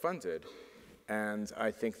how they're funded. And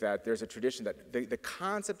I think that there's a tradition that the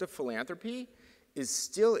concept of philanthropy is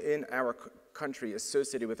still in our country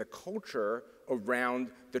associated with a culture around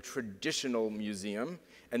the traditional museum.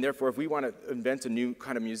 And therefore, if we want to invent a new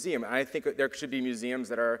kind of museum, I think there should be museums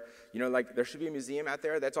that are, like there should be a museum out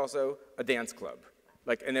there that's also a dance club.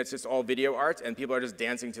 Like, and it's just all video art, and people are just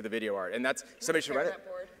dancing to the video art. And that's, somebody should run it.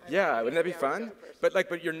 Yeah, wouldn't that be fun?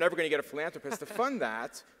 But you're never going to get a philanthropist to fund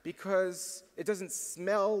that because it doesn't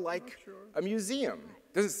smell like a museum.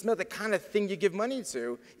 It doesn't smell the kind of thing you give money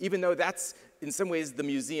to, even though that's, in some ways, the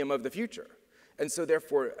museum of the future. And so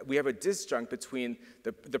therefore, we have a disjunct between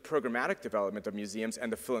the programmatic development of museums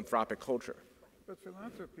and the philanthropic culture. But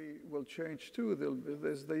philanthropy will change too.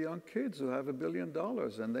 There's the young kids who have $1 billion,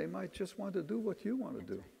 and they might just want to do what you want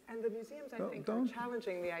to do. And the museums, I think, are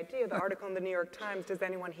challenging the idea. The article in the New York Times, does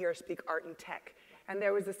anyone here speak art and tech? And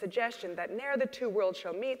there was a suggestion that ne'er the two worlds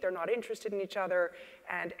shall meet, they're not interested in each other,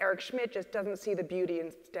 and Eric Schmidt just doesn't see the beauty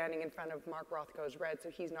in standing in front of Mark Rothko's red, so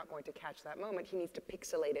he's not going to catch that moment. He needs to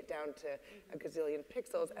pixelate it down to a gazillion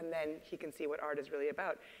pixels, and then he can see what art is really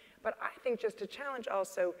about. But I think just to challenge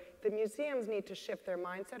also, the museums need to shift their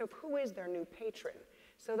mindset of who is their new patron.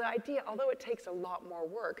 So the idea, although it takes a lot more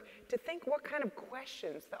work, to think what kind of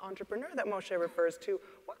questions the entrepreneur that Moshe refers to,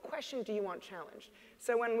 what question do you want challenged?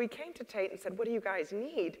 So when we came to Tate and said, what do you guys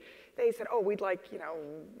need? They said, oh, we'd like,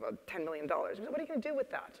 $10 million. We said, what are you going to do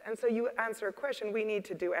with that? And so you answer a question, we need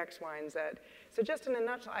to do X, Y, and Z. So just in a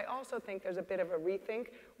nutshell, I also think there's a bit of a rethink.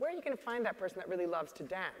 Where are you going to find that person that really loves to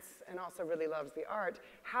dance and also really loves the art?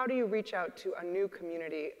 How do you reach out to a new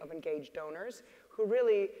community of engaged donors who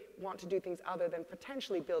really want to do things other than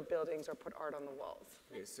potentially build buildings or put art on the walls?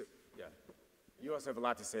 Okay, so, yeah. You also have a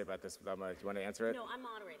lot to say about this, Thelma. Do you want to answer it? No, I'm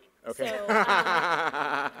moderating. Okay. So,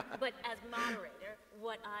 but as moderator,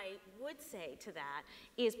 what I would say to that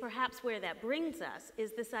is perhaps where that brings us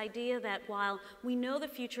is this idea that while we know the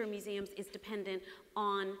future of museums is dependent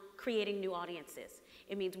on creating new audiences,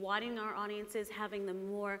 It means widening our audiences, having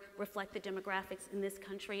them more reflect the demographics in this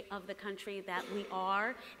country of the country that we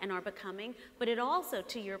are and are becoming. But it also,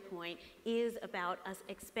 to your point, is about us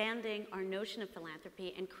expanding our notion of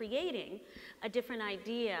philanthropy and creating a different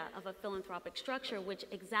idea of a philanthropic structure, which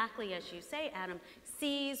exactly as you say, Adam,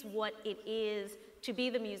 sees what it is to be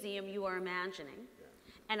the museum you are imagining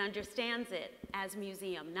and understands it as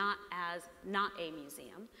museum, not as not a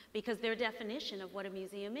museum, because their definition of what a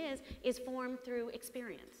museum is formed through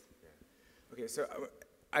experience. Yeah. Okay, so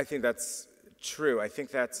I think that's true. I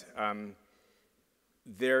think that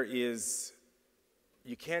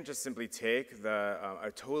you can't just simply take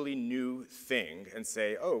a totally new thing and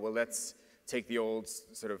say, oh, well, let's take the old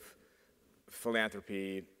sort of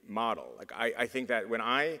philanthropy model. Like, I think that when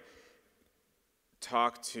I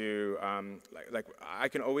talk to, I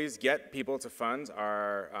can always get people to fund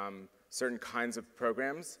our certain kinds of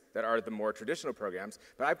programs that are the more traditional programs.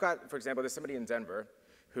 But I've got, for example, there's somebody in Denver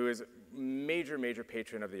who is a major, major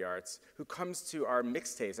patron of the arts, who comes to our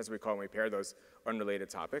mixtapes, as we call them, we pair those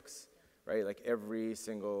unrelated topics, right? Like every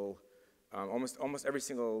single, almost every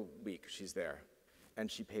single week she's there.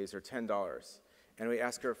 And she pays her $10. And we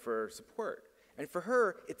ask her for support. And for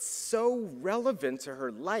her, it's so relevant to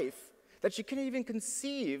her life that she can't even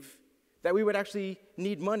conceive that we would actually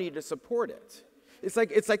need money to support it. It's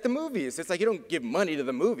like the movies. It's like you don't give money to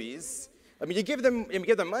the movies. I mean, you give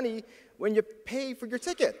them money when you pay for your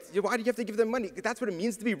ticket. Why do you have to give them money? That's what it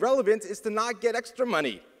means to be relevant, is to not get extra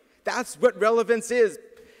money. That's what relevance is.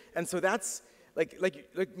 And so that's, like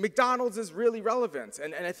McDonald's is really relevant.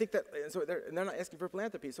 And I think that, so they're not asking for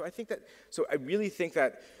philanthropy. So I really think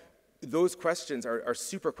that those questions are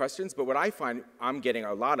super questions, but what I find I'm getting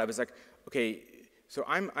a lot of is like, okay, so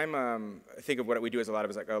I think of what we do as a lot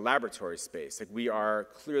of as like a laboratory space. Like we are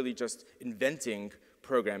clearly just inventing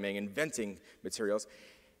programming, inventing materials.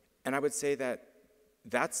 And I would say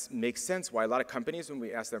that makes sense why a lot of companies, when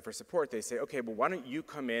we ask them for support, they say, okay, well, why don't you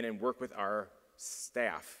come in and work with our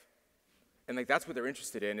staff? And like that's what they're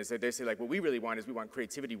interested in, is that they say like, what we really want is we want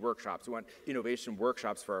creativity workshops, we want innovation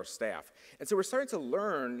workshops for our staff. And so we're starting to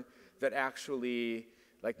learn that actually,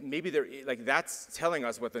 like maybe that's telling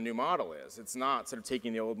us what the new model is. It's not sort of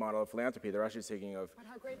taking the old model of philanthropy, they're actually taking of. But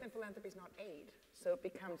how great that philanthropy is not aid, so it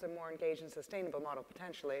becomes a more engaged and sustainable model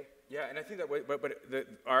potentially. Yeah, and I think that,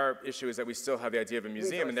 our issue is that we still have the idea of a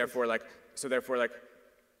museum, and therefore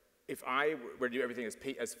if I were to do everything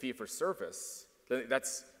as fee for service, then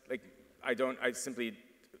that's like, the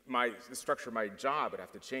structure of my job would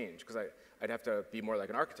have to change, because I'd have to be more like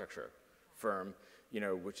an architecture firm,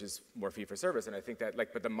 which is more fee for service. And I think that,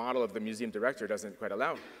 but the model of the museum director doesn't quite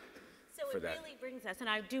allow for that. So it really brings us, and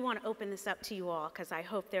I do want to open this up to you all, because I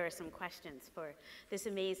hope there are some questions for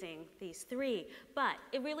these three. But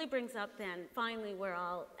it really brings up then, finally, where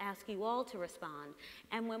I'll ask you all to respond.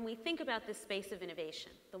 And when we think about this space of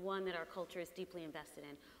innovation, the one that our culture is deeply invested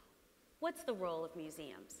in, what's the role of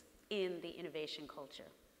museums in the innovation culture?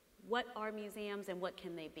 What are museums and what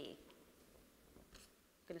can they be?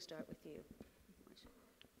 I'm going to start with you.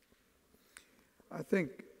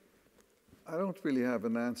 I don't really have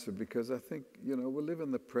an answer, because I think, we live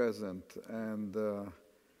in the present, and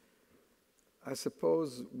I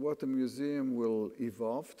suppose what a museum will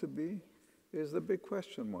evolve to be is the big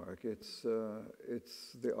question mark. It's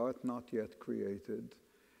the art not yet created,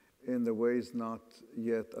 in the ways not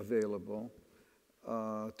yet available,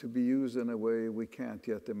 to be used in a way we can't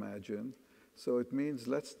yet imagine. So it means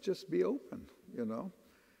let's just be open,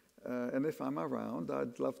 and if I'm around,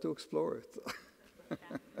 I'd love to explore it.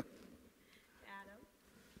 Adam?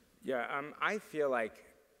 Yeah, I feel like,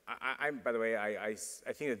 by the way, I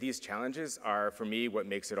think that these challenges are, for me, what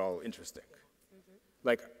makes it all interesting. Mm-hmm.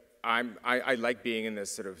 Like, I like being in this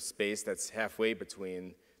sort of space that's halfway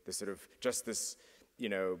between this sort of, just this,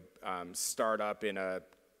 startup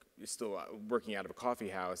still working out of a coffee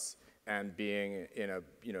house, and being in a,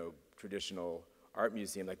 traditional art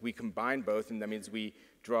museum. Like, we combine both, and that means we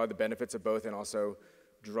draw the benefits of both and also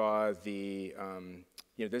draw the,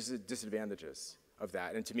 there's the disadvantages of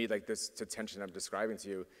that. And to me, like this tension I'm describing to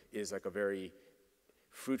you is like a very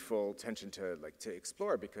fruitful tension to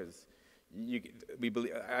explore, because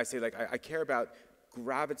I care about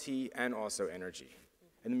gravity and also energy.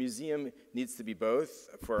 And the museum needs to be both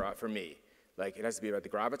for me. Like, it has to be about the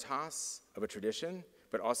gravitas of a tradition,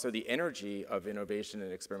 but also the energy of innovation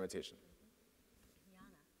and experimentation.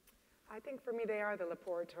 I think for me, they are the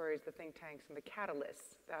laboratories, the think tanks, and the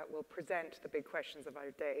catalysts that will present the big questions of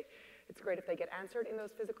our day. It's great if they get answered in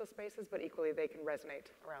those physical spaces, but equally they can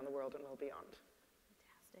resonate around the world and well beyond.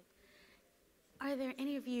 Fantastic. Are there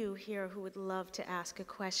any of you here who would love to ask a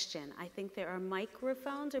question? I think there are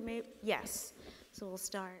microphones, or maybe, yes. So we'll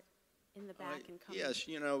start in the back and come. Yes,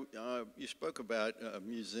 you know, you spoke about a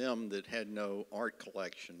museum that had no art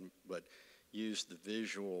collection, but used the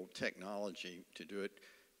visual technology to do it.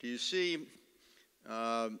 Do you see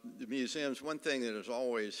the museums, one thing that has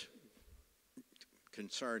always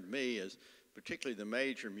concerned me is, particularly the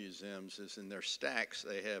major museums, is in their stacks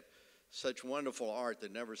they have such wonderful art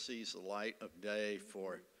that never sees the light of day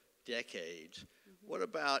for decades. What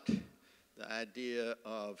about the idea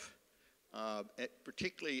of,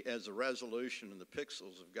 particularly as the resolution and the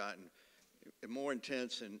pixels have gotten more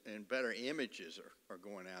intense and better images are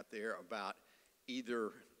going out there, about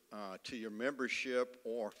either to your membership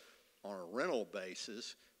or on a rental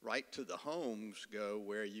basis, right to the homes go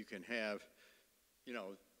where you can have, you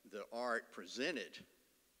know, the art presented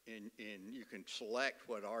and you can select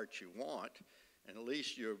what art you want, and at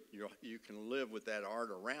least you can live with that art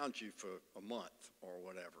around you for a month or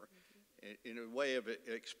whatever, in a way of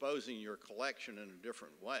exposing your collection in a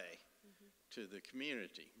different way to the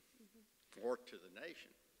community or to the nation.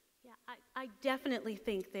 Yeah, I definitely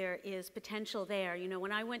think there is potential there. You know,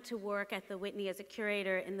 when I went to work at the Whitney as a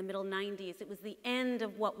curator in the middle 90s, it was the end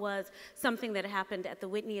of what was something that happened at the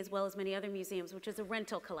Whitney as well as many other museums, which is a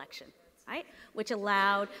rental collection, right? Which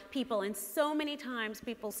allowed people, and so many times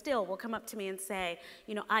people still will come up to me and say,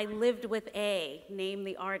 you know, I lived with A, name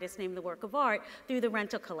the artist, name the work of art, through the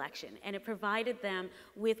rental collection. And it provided them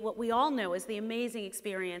with what we all know is the amazing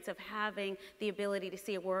experience of having the ability to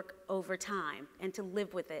see a work over time and to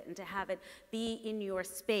live with it and to have it be in your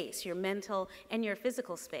space, your mental and your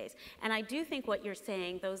physical space. And I do think what you're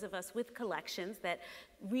saying, those of us with collections that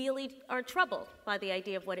really are troubled by the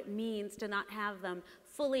idea of what it means to not have them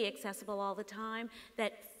fully accessible all the time,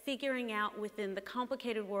 that figuring out within the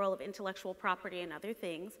complicated world of intellectual property and other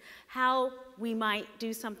things, how we might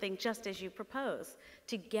do something just as you propose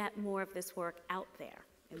to get more of this work out there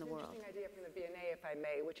in the world. Interesting idea from the V&A, if I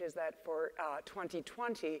may, which is that for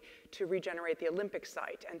 2020 to regenerate the Olympic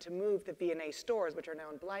site and to move the V&A stores, which are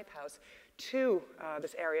now in Blythe House, to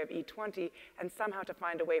this area of E20, and somehow to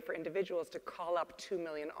find a way for individuals to call up 2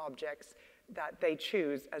 million objects that they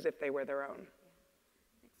choose as if they were their own.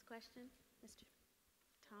 Question, Mr.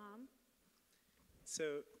 Tom?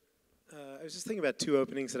 So I was just thinking about two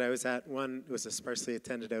openings that I was at. One was a sparsely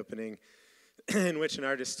attended opening in which an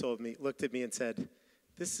artist looked at me and said,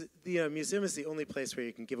 the museum is the only place where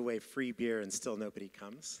you can give away free beer and still nobody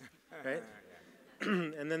comes, right?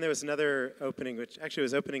 And then there was another opening, which actually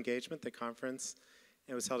was open engagement, the conference.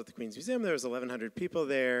 It was held at the Queen's Museum. There was 1,100 people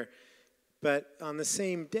there. But on the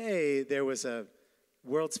same day, there was a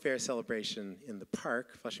World's Fair celebration in the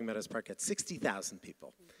park, Flushing Meadows Park, had 60,000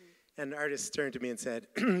 people. And artists turned to me and said,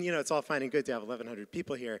 you know, it's all fine and good to have 1,100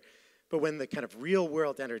 people here, but when the kind of real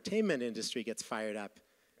world entertainment industry gets fired up,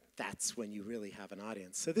 that's when you really have an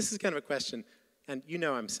audience. So this is kind of a question, and you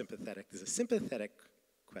know I'm sympathetic. There's a sympathetic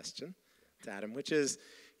question to Adam, which is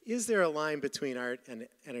there a line between art and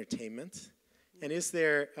entertainment? And is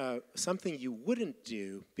there something you wouldn't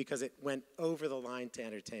do because it went over the line to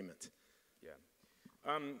entertainment?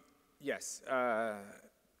 Yes.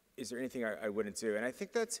 Is there anything I wouldn't do? And I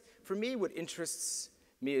think that's, for me, what interests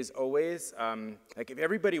me is always, like if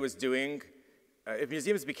everybody was doing, if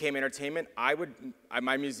museums became entertainment,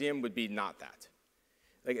 my museum would be not that.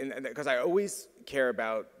 Like, because I always care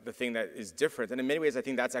about the thing that is different. And in many ways, I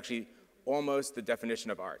think that's actually almost the definition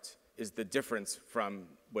of art, is the difference from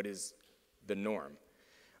what is the norm.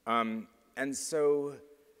 And so,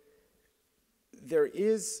 there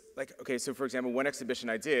is, like, okay, so for example, one exhibition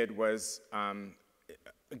I did was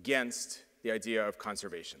against the idea of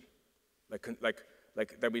conservation. Like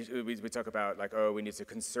that we talk about, like, oh, we need to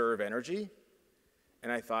conserve energy.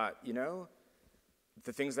 And I thought, you know,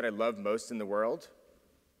 the things that I love most in the world,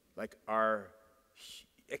 like, are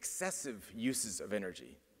excessive uses of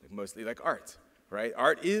energy, like mostly like art, right?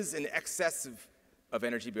 Art is an excess of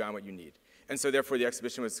energy beyond what you need. And so therefore the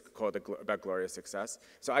exhibition was called About Glorious Success.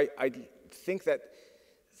 So I think that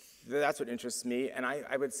that's what interests me. And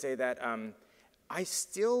I would say that I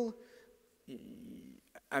still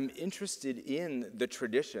am interested in the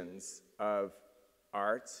traditions of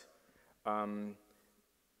art,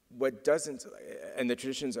 what doesn't, and the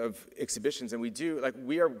traditions of exhibitions. And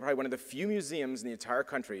we are probably one of the few museums in the entire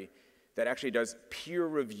country that actually does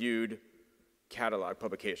peer-reviewed catalog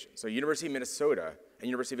publication. So University of Minnesota and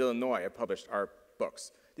University of Illinois have published our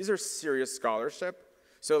books. These are serious scholarship.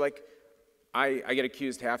 So like, I get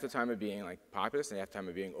accused half the time of being like populist and half the time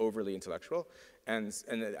of being overly intellectual, and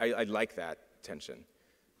I like that tension.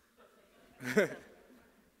 Question,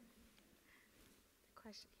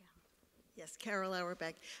 yeah. Yes, Carol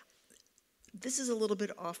Auerbach. this is a little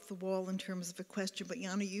bit off the wall in terms of a question, but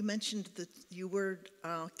Yana, you mentioned your word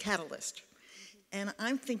catalyst. And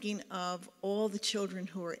I'm thinking of all the children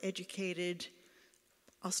who are educated.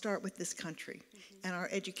 I'll start with this country and our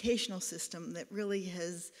educational system that really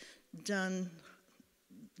has done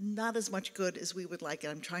not as much good as we would like.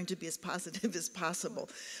 I'm trying to be as positive as possible.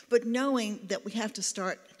 But knowing that we have to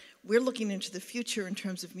start, we're looking into the future in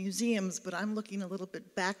terms of museums, but I'm looking a little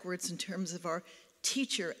bit backwards in terms of our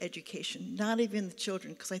teacher education, not even the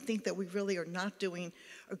children, because I think that we really are not doing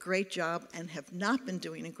a great job and have not been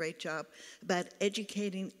doing a great job about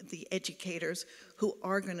educating the educators who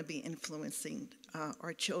are going to be influencing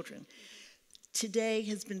our children. Today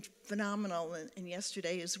has been phenomenal, and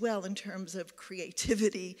yesterday as well, in terms of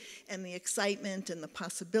creativity and the excitement and the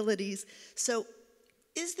possibilities. So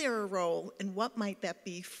is there a role, and what might that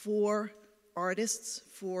be for artists,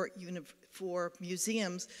 for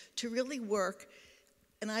museums, to really work,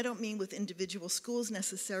 and I don't mean with individual schools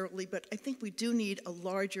necessarily, but I think we do need a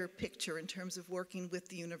larger picture in terms of working with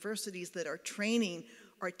the universities that are training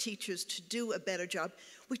our teachers to do a better job.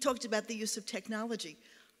 We talked about the use of technology.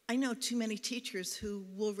 I know too many teachers who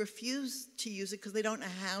will refuse to use it because they don't know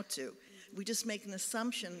how to. We just make an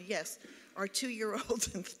assumption, yes, our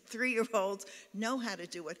 2-year-olds and 3-year-olds know how to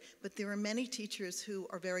do it, but there are many teachers who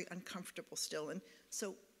are very uncomfortable still. And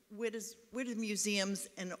so where do museums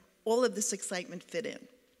and all of this excitement fit in?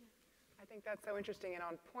 I think that's so interesting and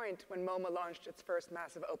on point. When MoMA launched its first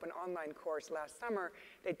massive open online course last summer,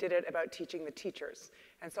 they did it about teaching the teachers.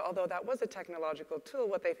 And so although that was a technological tool,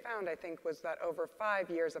 what they found, I think, was that over 5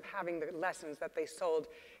 years of having the lessons that they sold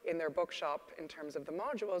in their bookshop in terms of the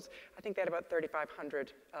modules, I think they had about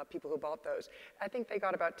 3,500 people who bought those. I think they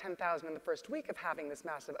got about 10,000 in the first week of having this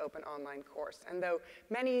massive open online course. And though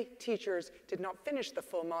many teachers did not finish the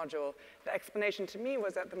full module, the explanation to me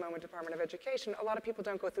was at the MoMA Department of Education, a lot of people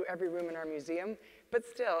don't go through every room in our museum, but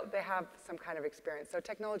still they have some kind of experience. So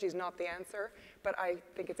technology is not the answer, but I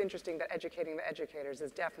think it's interesting that educating the educators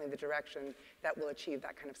is definitely the direction that will achieve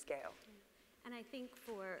that kind of scale. And I think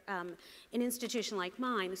for an institution like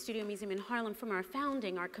mine, the Studio Museum in Harlem, from our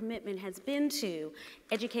founding, our commitment has been to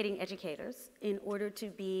educating educators in order to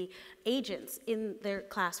be agents in their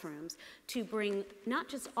classrooms to bring not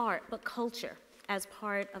just art, but culture as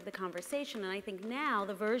part of the conversation. And I think now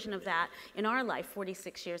the version of that in our life,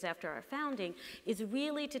 46 years after our founding, is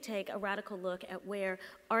really to take a radical look at where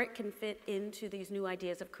art can fit into these new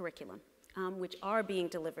ideas of curriculum. Which are being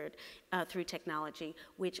delivered through technology,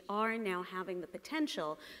 which are now having the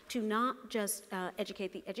potential to not just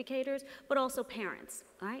educate the educators, but also parents,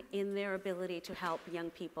 right, in their ability to help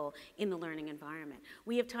young people in the learning environment.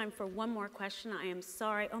 We have time for one more question. I am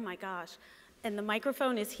sorry, oh my gosh. And the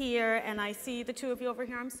microphone is here, and I see the two of you over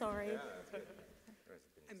here, I'm sorry. Yeah,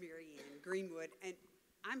 I'm Mary Ann Greenwood, and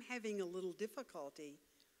I'm having a little difficulty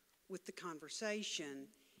with the conversation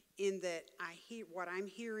in that what I'm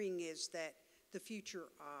hearing is that the future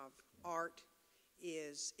of art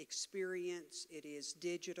is experience, it is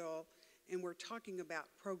digital, and we're talking about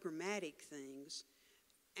programmatic things.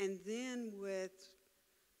 And then with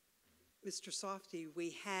Mr. Safdie,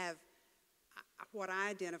 we have what I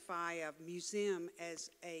identify of museum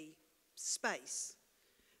as a space.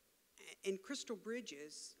 And Crystal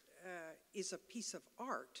Bridges is a piece of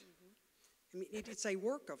art. I mean, it's a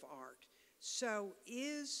work of art. So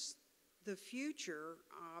is the future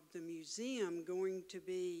of the museum going to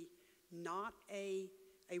be not a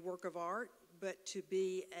work of art, but to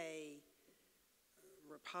be a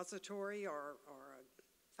repository or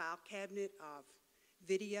a file cabinet of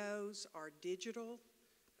videos or digital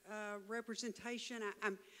representation?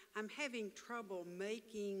 I'm having trouble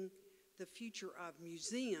making the future of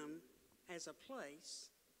museum as a place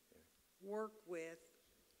work with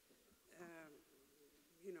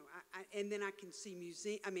you know, and then I can see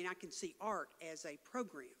I can see art as a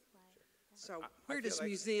program. Right. So where does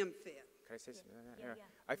museum fit? Can I say something on that? Yeah.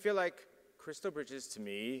 I feel like Crystal Bridges to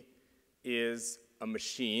me is a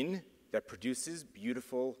machine that produces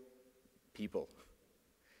beautiful people.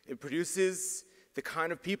 It produces the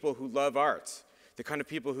kind of people who love art, the kind of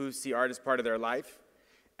people who see art as part of their life,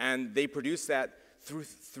 and they produce that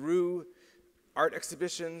through art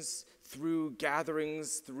exhibitions, through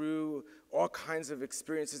gatherings, through all kinds of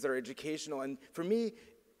experiences that are educational. And for me,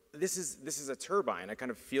 this is a turbine. I kind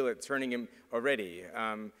of feel it turning already.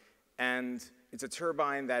 And it's a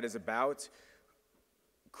turbine that is about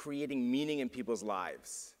creating meaning in people's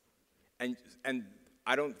lives. And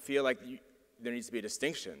I don't feel like there needs to be a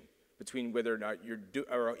distinction between whether or not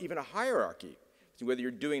or even a hierarchy, whether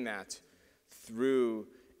you're doing that through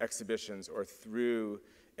exhibitions or through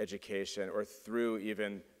education or through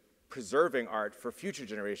even preserving art for future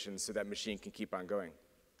generations so that machine can keep on going?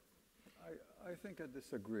 I think I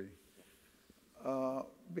disagree.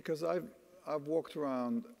 Because I've walked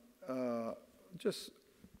around just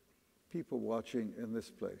people watching in this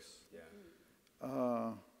place.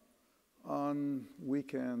 Yeah. On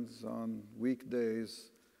weekends, on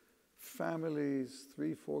weekdays, families,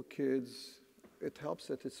 3, 4 kids. It helps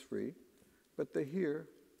that it's free, but they're here,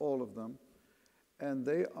 all of them, and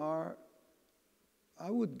they are, I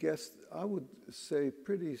would say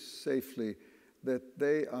pretty safely that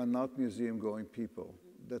they are not museum-going people,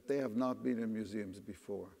 that they have not been in museums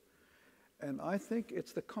before. And I think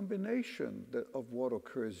it's the combination of what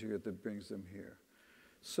occurs here that brings them here.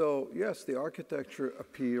 So yes, the architecture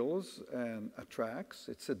appeals and attracts,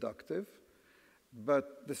 it's seductive,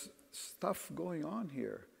 but this stuff going on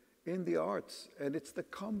here in the arts, and it's the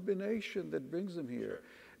combination that brings them here.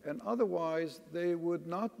 And otherwise, they would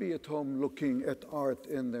not be at home looking at art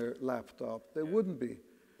in their laptop. They wouldn't be.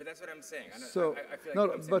 But that's what I'm saying. I So, feel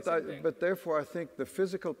like I'm saying the same thing. but therefore, I think the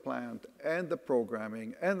physical plant and the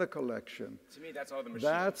programming and the collection. To me, that's all the machine.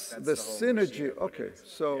 That's the the whole synergy. machine of what it Okay, is.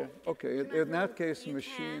 so Yeah. okay, in that case,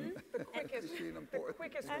 machine. The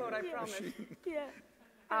quickest quote, I promise.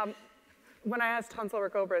 Yeah. When I asked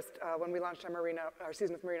Hans-Ulrich Obrist, when we launched our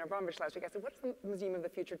season with Marina Abramovich last week, I said, what's the museum of the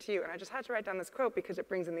future to you? And I just had to write down this quote because it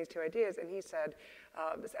brings in these two ideas. And he said,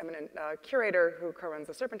 this eminent curator who co-runs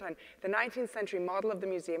the Serpentine, the 19th century model of the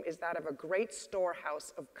museum is that of a great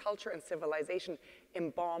storehouse of culture and civilization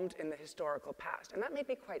embalmed in the historical past. And that made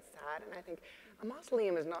me quite sad. And I think a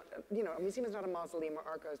mausoleum is not, a museum is not a mausoleum where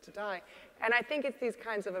art goes to die. And I think it's these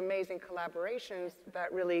kinds of amazing collaborations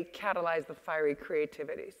that really catalyze the fiery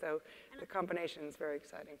creativity. So the combination is very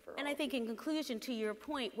exciting for all. And I think in conclusion to your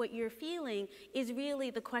point, what you're feeling is really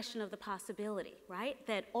the question of the possibility, right?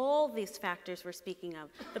 That all these factors we're speaking of,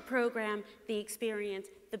 the program, the experience,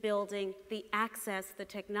 the building, the access, the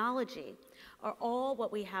technology, are all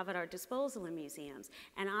what we have at our disposal in museums.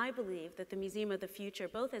 And I believe that the Museum of the Future,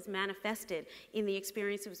 both as manifested in the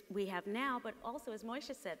experiences we have now, but also, as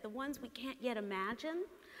Moshe said, the ones we can't yet imagine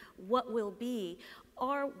what will be,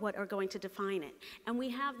 are what are going to define it. And we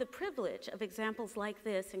have the privilege of examples like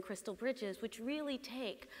this in Crystal Bridges, which really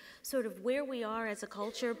take sort of where we are as a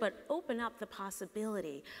culture, but open up the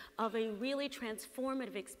possibility of a really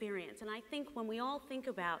transformative experience. And I think when we all think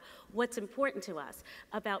about what's important to us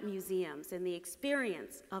about museums and the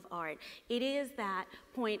experience of art, it is that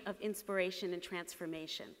point of inspiration and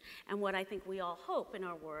transformation. And what I think we all hope in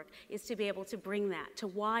our work is to be able to bring that to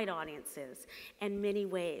wide audiences in many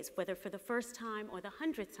ways, whether for the first time or the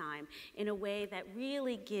 100th time, in a way that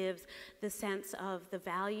really gives the sense of the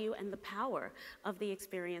value and the power of the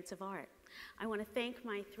experience of art. I want to thank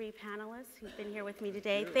my 3 panelists who've been here with me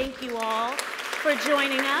today. Thank you all for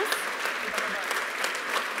joining us.